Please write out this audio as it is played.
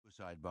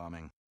Suicide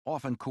bombing,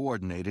 often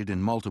coordinated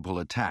in multiple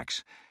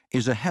attacks,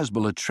 is a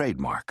Hezbollah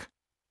trademark.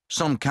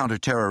 Some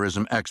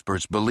counterterrorism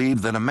experts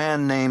believe that a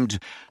man named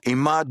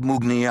Imad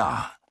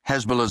Mughniyeh,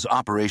 Hezbollah's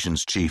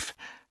operations chief,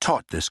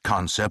 taught this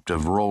concept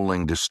of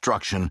rolling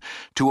destruction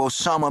to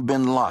Osama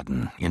bin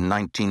Laden in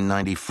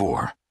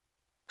 1994.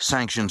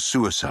 Sanctioned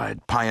suicide,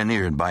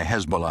 pioneered by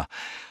Hezbollah,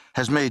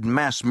 has made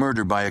mass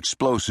murder by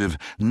explosive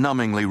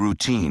numbingly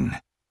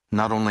routine,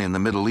 not only in the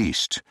Middle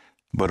East,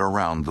 but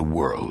around the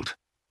world.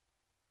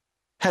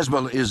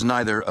 Hezbollah is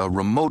neither a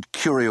remote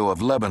curio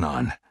of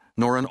Lebanon,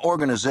 nor an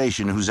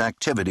organization whose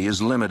activity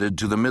is limited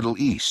to the Middle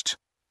East.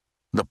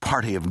 The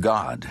Party of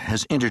God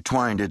has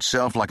intertwined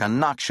itself like a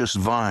noxious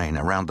vine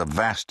around the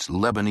vast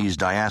Lebanese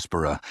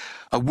diaspora,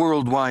 a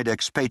worldwide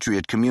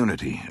expatriate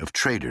community of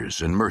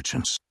traders and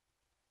merchants.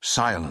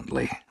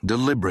 Silently,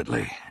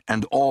 deliberately,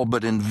 and all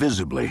but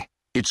invisibly,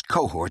 its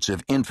cohorts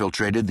have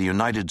infiltrated the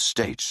United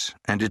States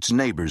and its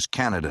neighbors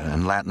Canada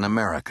and Latin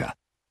America.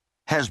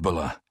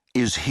 Hezbollah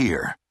is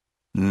here,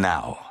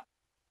 now.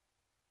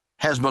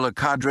 Hezbollah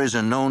cadres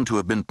are known to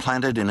have been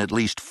planted in at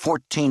least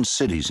 14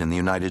 cities in the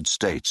United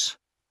States,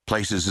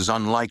 places as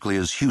unlikely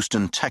as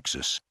Houston,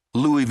 Texas,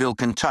 Louisville,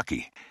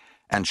 Kentucky,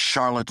 and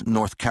Charlotte,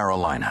 North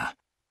Carolina.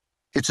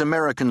 Its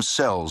American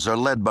cells are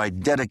led by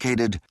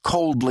dedicated,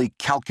 coldly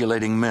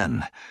calculating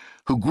men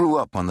who grew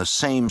up on the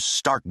same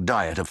stark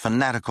diet of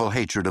fanatical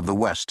hatred of the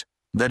West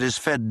that is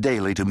fed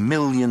daily to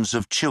millions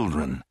of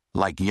children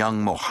like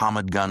young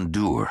Mohammed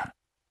Gandour.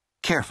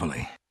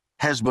 Carefully,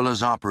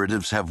 Hezbollah's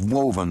operatives have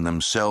woven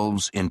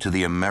themselves into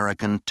the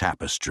American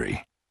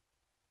tapestry.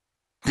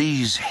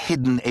 These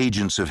hidden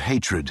agents of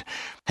hatred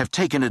have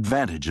taken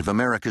advantage of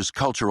America's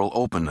cultural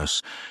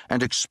openness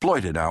and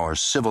exploited our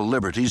civil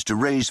liberties to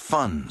raise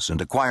funds and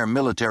acquire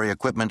military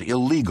equipment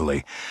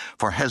illegally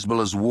for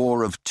Hezbollah's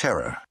war of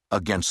terror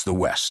against the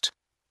West.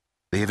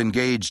 They have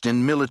engaged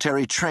in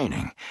military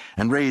training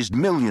and raised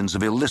millions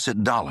of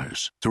illicit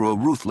dollars through a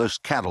ruthless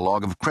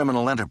catalog of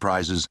criminal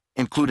enterprises,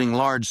 including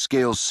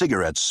large-scale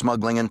cigarette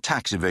smuggling and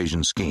tax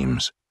evasion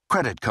schemes,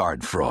 credit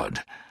card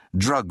fraud,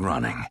 drug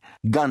running,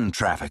 gun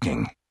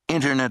trafficking,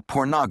 internet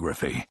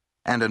pornography,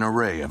 and an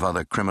array of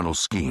other criminal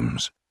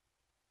schemes.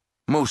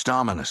 Most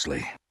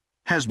ominously,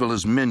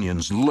 Hezbollah's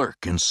minions lurk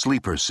in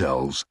sleeper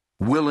cells,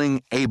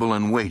 willing, able,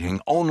 and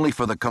waiting only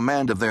for the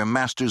command of their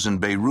masters in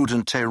Beirut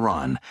and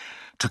Tehran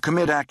to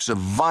commit acts of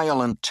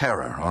violent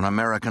terror on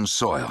American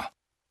soil.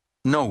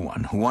 No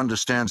one who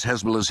understands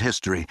Hezbollah's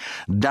history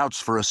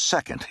doubts for a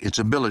second its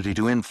ability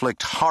to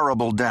inflict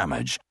horrible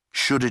damage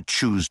should it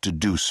choose to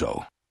do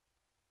so.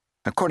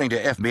 According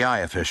to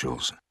FBI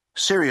officials,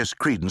 serious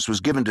credence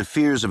was given to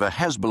fears of a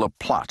Hezbollah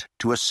plot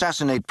to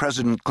assassinate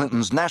President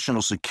Clinton's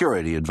national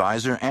security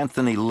advisor,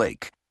 Anthony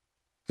Lake.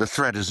 The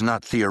threat is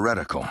not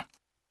theoretical.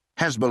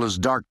 Hezbollah's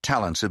dark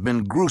talents have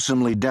been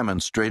gruesomely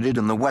demonstrated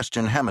in the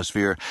Western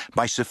Hemisphere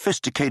by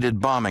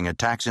sophisticated bombing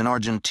attacks in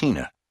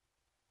Argentina.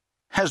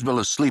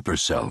 Hezbollah's sleeper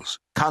cells,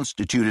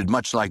 constituted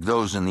much like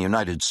those in the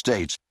United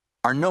States,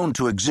 are known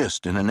to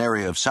exist in an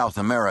area of South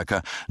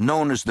America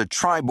known as the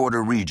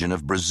tri-border region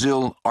of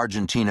Brazil,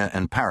 Argentina,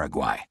 and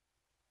Paraguay.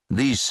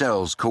 These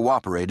cells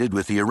cooperated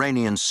with the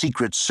Iranian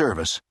Secret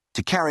Service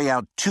to carry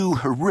out two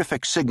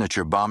horrific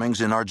signature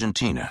bombings in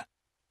Argentina.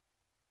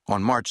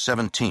 On March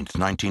 17,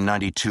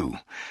 1992,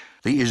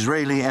 the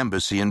Israeli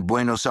embassy in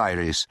Buenos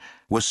Aires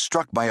was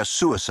struck by a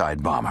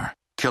suicide bomber,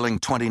 killing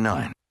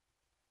 29.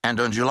 And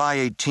on July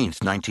 18,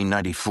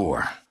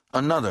 1994,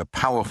 another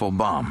powerful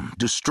bomb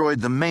destroyed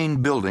the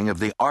main building of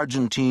the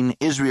Argentine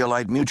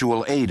Israelite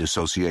Mutual Aid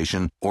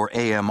Association, or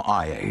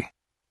AMIA.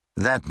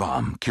 That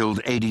bomb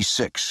killed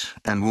 86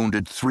 and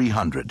wounded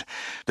 300,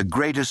 the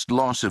greatest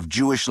loss of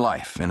Jewish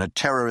life in a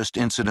terrorist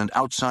incident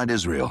outside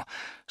Israel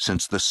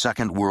since the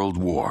Second World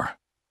War.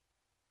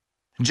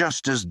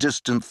 Just as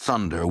distant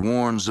thunder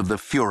warns of the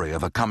fury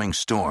of a coming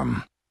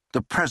storm,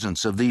 the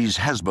presence of these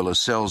Hezbollah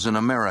cells in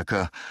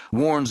America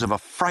warns of a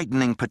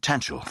frightening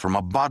potential from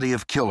a body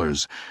of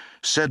killers,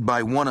 said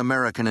by one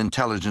American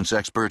intelligence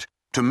expert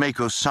to make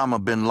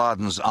Osama bin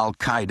Laden's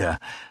Al-Qaeda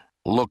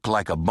look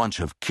like a bunch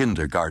of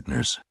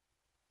kindergartners.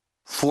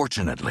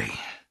 Fortunately,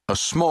 a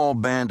small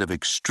band of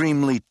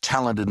extremely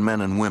talented men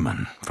and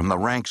women from the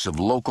ranks of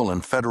local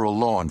and federal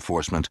law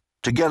enforcement,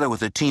 together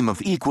with a team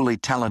of equally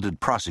talented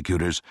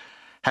prosecutors,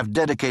 have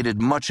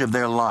dedicated much of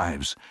their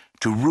lives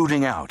to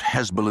rooting out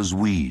Hezbollah's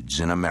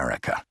weeds in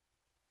America.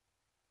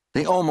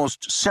 The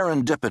almost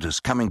serendipitous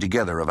coming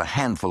together of a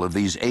handful of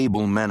these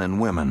able men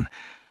and women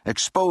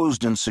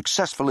exposed and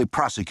successfully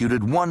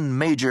prosecuted one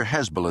major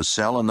Hezbollah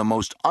cell in the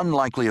most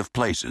unlikely of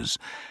places,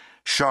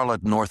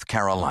 Charlotte, North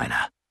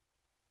Carolina.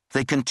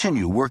 They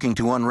continue working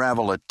to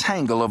unravel a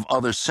tangle of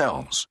other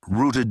cells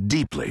rooted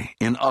deeply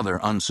in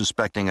other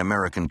unsuspecting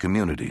American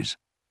communities.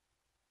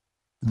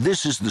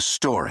 This is the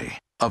story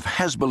of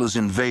Hezbollah's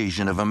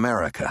invasion of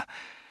America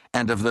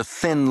and of the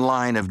thin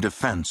line of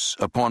defense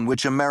upon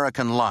which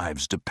American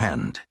lives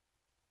depend.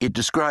 It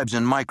describes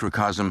in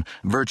microcosm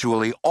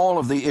virtually all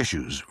of the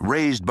issues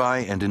raised by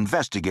and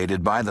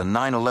investigated by the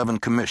 9/11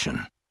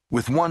 Commission,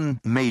 with one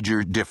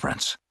major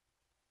difference.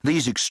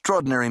 These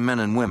extraordinary men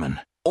and women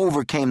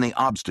overcame the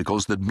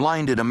obstacles that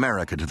blinded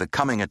America to the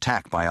coming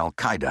attack by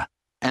al-Qaeda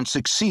and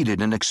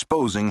succeeded in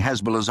exposing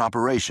Hezbollah's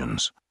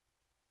operations.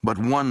 But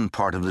one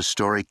part of the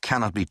story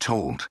cannot be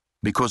told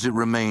because it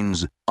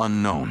remains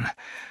unknown,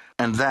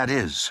 and that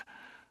is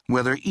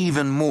whether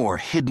even more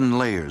hidden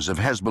layers of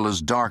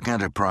Hezbollah's dark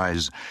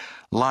enterprise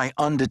lie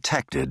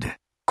undetected,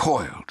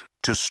 coiled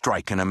to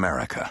strike in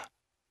America.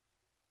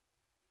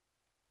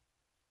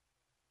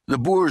 The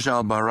Burj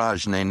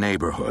al-Barajneh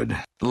neighborhood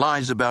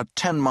lies about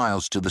 10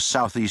 miles to the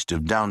southeast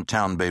of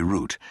downtown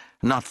Beirut,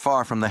 not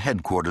far from the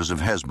headquarters of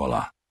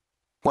Hezbollah.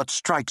 What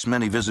strikes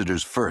many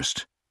visitors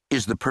first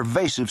is the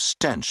pervasive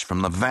stench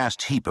from the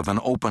vast heap of an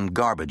open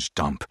garbage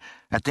dump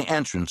at the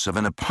entrance of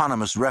an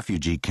eponymous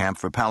refugee camp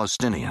for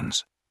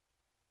Palestinians.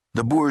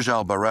 The Burj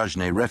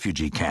al-Barajneh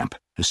refugee camp,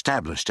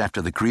 established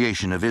after the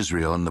creation of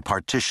Israel and the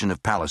partition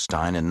of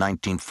Palestine in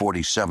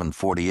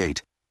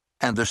 1947-48,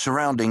 and the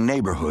surrounding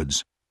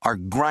neighborhoods are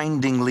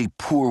grindingly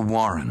poor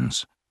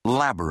warrens,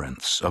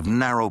 labyrinths of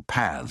narrow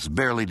paths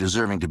barely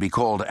deserving to be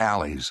called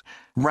alleys,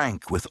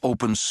 rank with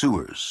open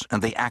sewers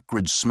and the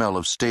acrid smell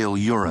of stale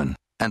urine,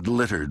 and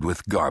littered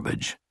with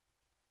garbage.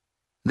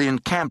 The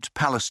encamped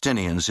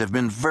Palestinians have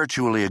been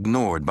virtually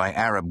ignored by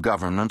Arab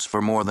governments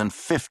for more than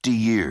 50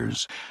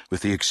 years,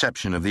 with the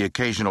exception of the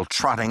occasional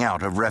trotting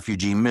out of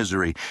refugee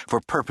misery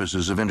for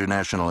purposes of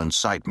international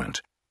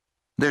incitement.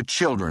 Their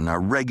children are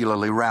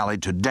regularly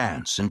rallied to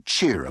dance and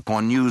cheer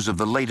upon news of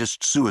the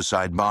latest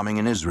suicide bombing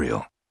in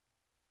Israel.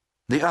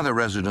 The other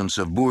residents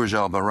of Burj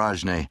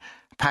al-Barajneh,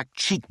 packed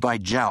cheek by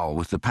jowl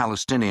with the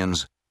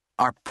Palestinians,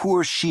 are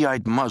poor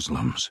Shiite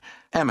Muslims,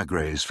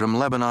 émigrés from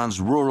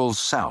Lebanon's rural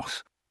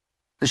south.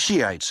 The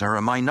Shiites are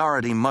a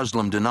minority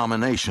Muslim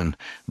denomination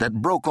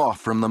that broke off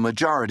from the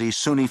majority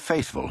Sunni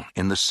faithful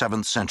in the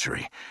 7th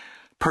century,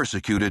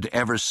 persecuted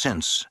ever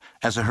since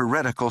as a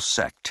heretical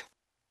sect.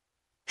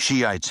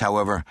 Shiites,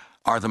 however,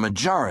 are the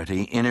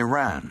majority in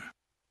Iran.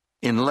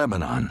 In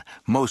Lebanon,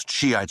 most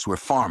Shiites were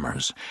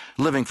farmers,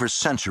 living for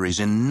centuries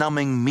in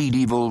numbing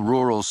medieval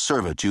rural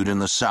servitude in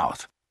the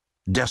south,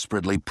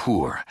 desperately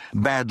poor,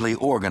 badly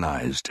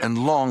organized, and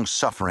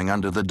long-suffering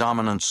under the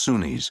dominant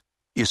Sunnis,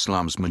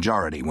 Islam's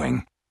majority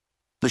wing.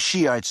 The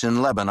Shiites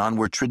in Lebanon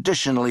were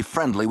traditionally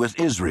friendly with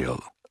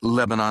Israel,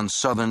 Lebanon's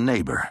southern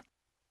neighbor.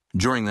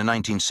 During the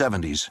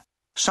 1970s,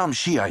 some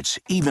Shiites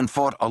even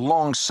fought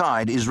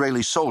alongside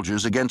Israeli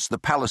soldiers against the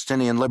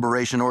Palestinian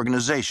Liberation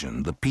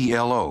Organization, the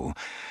PLO,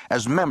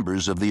 as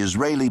members of the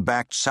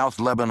Israeli-backed South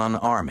Lebanon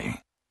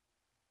Army.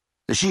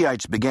 The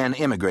Shiites began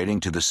immigrating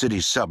to the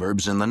city's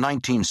suburbs in the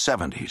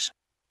 1970s,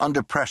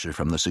 under pressure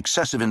from the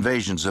successive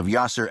invasions of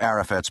Yasser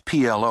Arafat's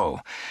PLO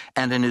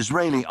and an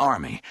Israeli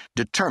army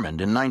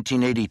determined in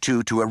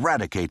 1982 to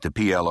eradicate the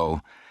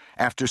PLO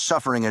after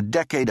suffering a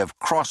decade of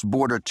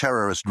cross-border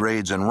terrorist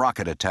raids and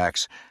rocket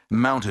attacks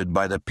mounted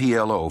by the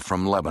PLO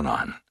from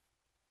Lebanon.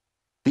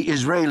 The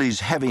Israelis'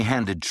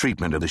 heavy-handed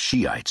treatment of the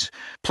Shiites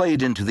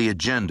played into the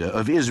agenda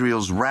of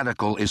Israel's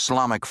radical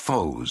Islamic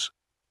foes.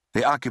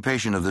 The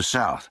occupation of the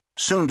South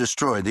soon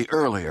destroyed the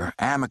earlier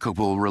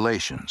amicable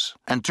relations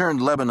and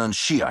turned Lebanon's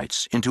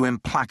Shiites into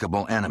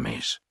implacable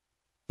enemies.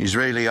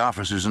 Israeli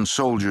officers and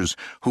soldiers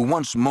who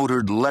once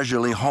motored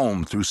leisurely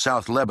home through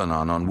South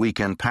Lebanon on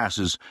weekend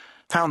passes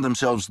found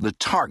themselves the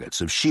targets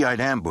of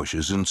Shiite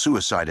ambushes and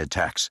suicide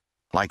attacks,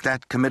 like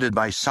that committed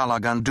by Salah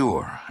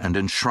Gandour and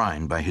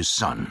enshrined by his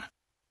son.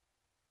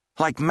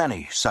 Like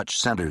many such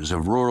centers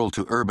of rural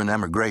to urban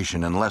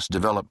emigration in less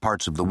developed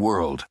parts of the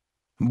world,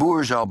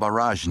 Burj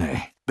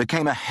al-Barajneh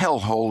became a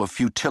hellhole of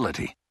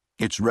futility,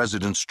 its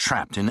residents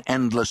trapped in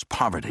endless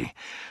poverty,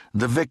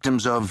 the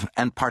victims of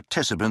and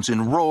participants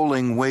in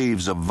rolling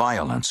waves of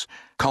violence,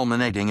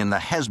 culminating in the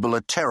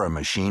Hezbollah terror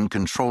machine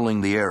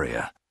controlling the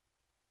area.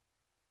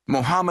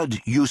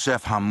 Mohammed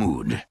Youssef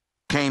Hammoud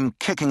came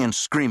kicking and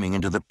screaming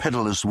into the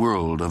pitiless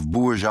world of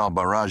Burj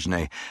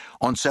al-Barajneh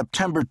on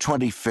September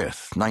 25,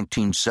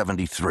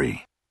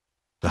 1973.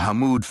 The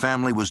Hammoud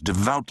family was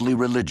devoutly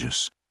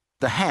religious.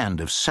 The hand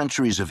of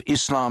centuries of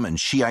Islam and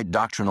Shiite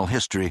doctrinal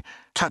history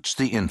touched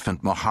the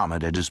infant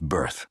Muhammad at his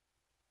birth.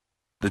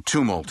 The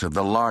tumult of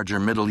the larger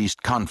Middle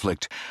East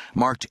conflict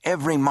marked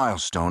every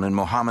milestone in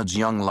Muhammad's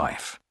young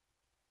life.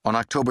 On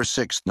October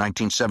 6,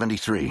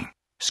 1973,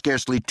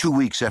 scarcely 2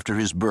 weeks after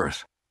his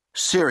birth,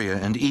 Syria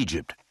and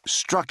Egypt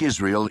struck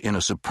Israel in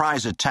a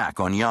surprise attack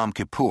on Yom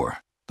Kippur,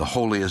 the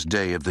holiest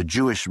day of the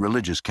Jewish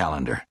religious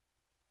calendar.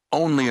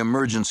 Only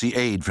emergency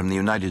aid from the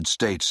United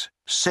States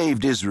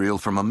saved Israel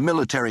from a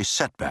military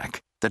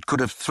setback that could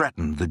have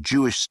threatened the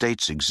Jewish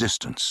state's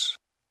existence.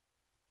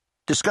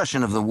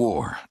 Discussion of the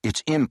war,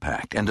 its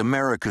impact, and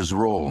America's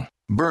role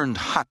burned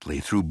hotly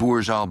through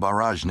Burj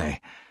al-Barajneh,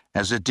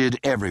 as it did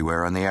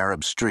everywhere on the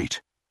Arab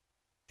street.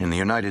 In the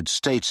United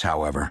States,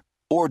 however,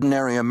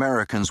 ordinary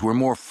Americans were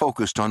more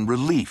focused on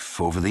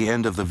relief over the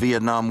end of the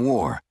Vietnam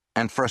War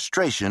and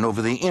frustration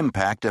over the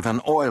impact of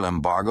an oil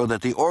embargo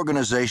that the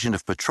Organization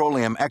of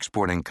Petroleum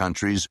Exporting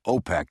Countries,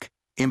 OPEC,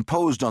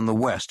 imposed on the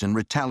West in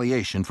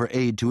retaliation for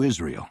aid to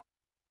Israel.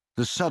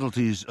 The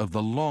subtleties of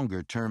the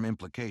longer-term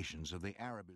implications of the Arab